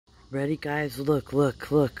Ready, guys? Look,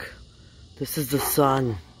 look, look. This is the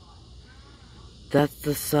sun. That's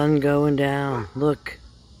the sun going down. Look.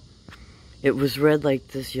 It was red like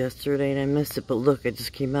this yesterday and I missed it, but look, I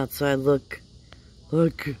just came outside. Look.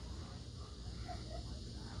 Look.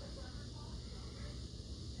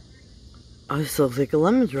 Oh, this looks like a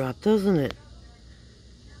lemon drop, doesn't it?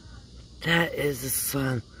 That is the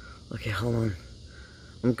sun. Okay, hold on.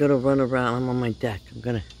 I'm gonna run around. I'm on my deck.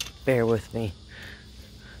 Bear with me.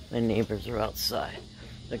 My neighbors are outside.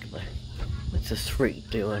 Look at what's this freak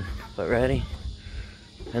doing? But ready?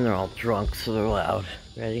 And they're all drunk, so they're loud.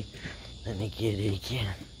 Ready? Let me get it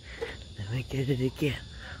again. Let me get it again.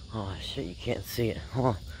 Oh shit, you can't see it. Hold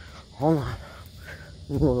on. Hold on.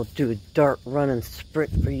 We'll do a dart run and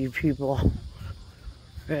sprint for you people.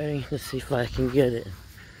 Ready? Let's see if I can get it.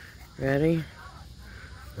 Ready?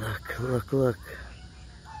 Look, look, look.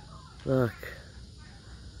 Look.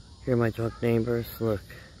 Here are my drunk neighbors. Look.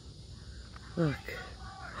 Look.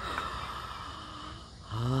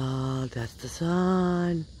 Oh, that's the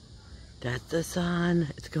sun. That's the sun.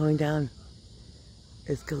 It's going down.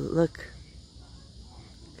 Look.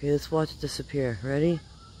 Okay, let's watch it disappear. Ready?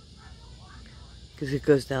 Because it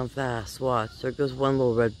goes down fast. Watch. There goes one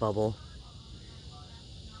little red bubble.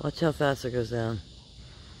 Watch how fast it goes down.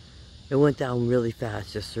 It went down really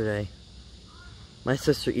fast yesterday. My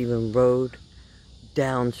sister even rode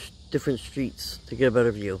down different streets to get a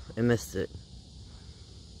better view and missed it.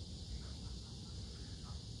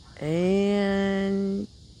 And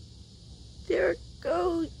there it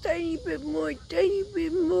goes, tiny bit more,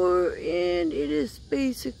 and it is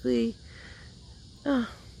basically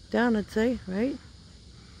down, I'd say, right?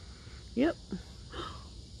 Yep.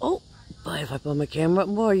 Oh, but if I put my camera up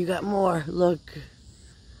more, you got more. Look.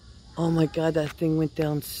 Oh my god, that thing went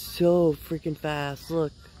down so freaking fast.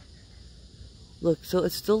 Look. Look, so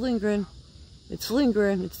it's still lingering. It's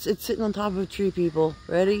lingering. It's sitting on top of a tree, people.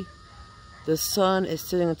 Ready? The sun is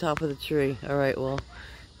sitting on top of the tree. Alright, well,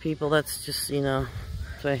 people, that's just, you know,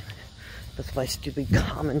 that's my stupid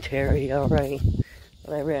commentary, alright?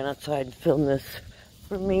 But I ran outside and filmed this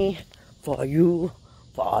for me, for you,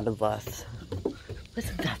 for all of us.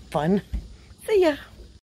 Wasn't that fun? See ya!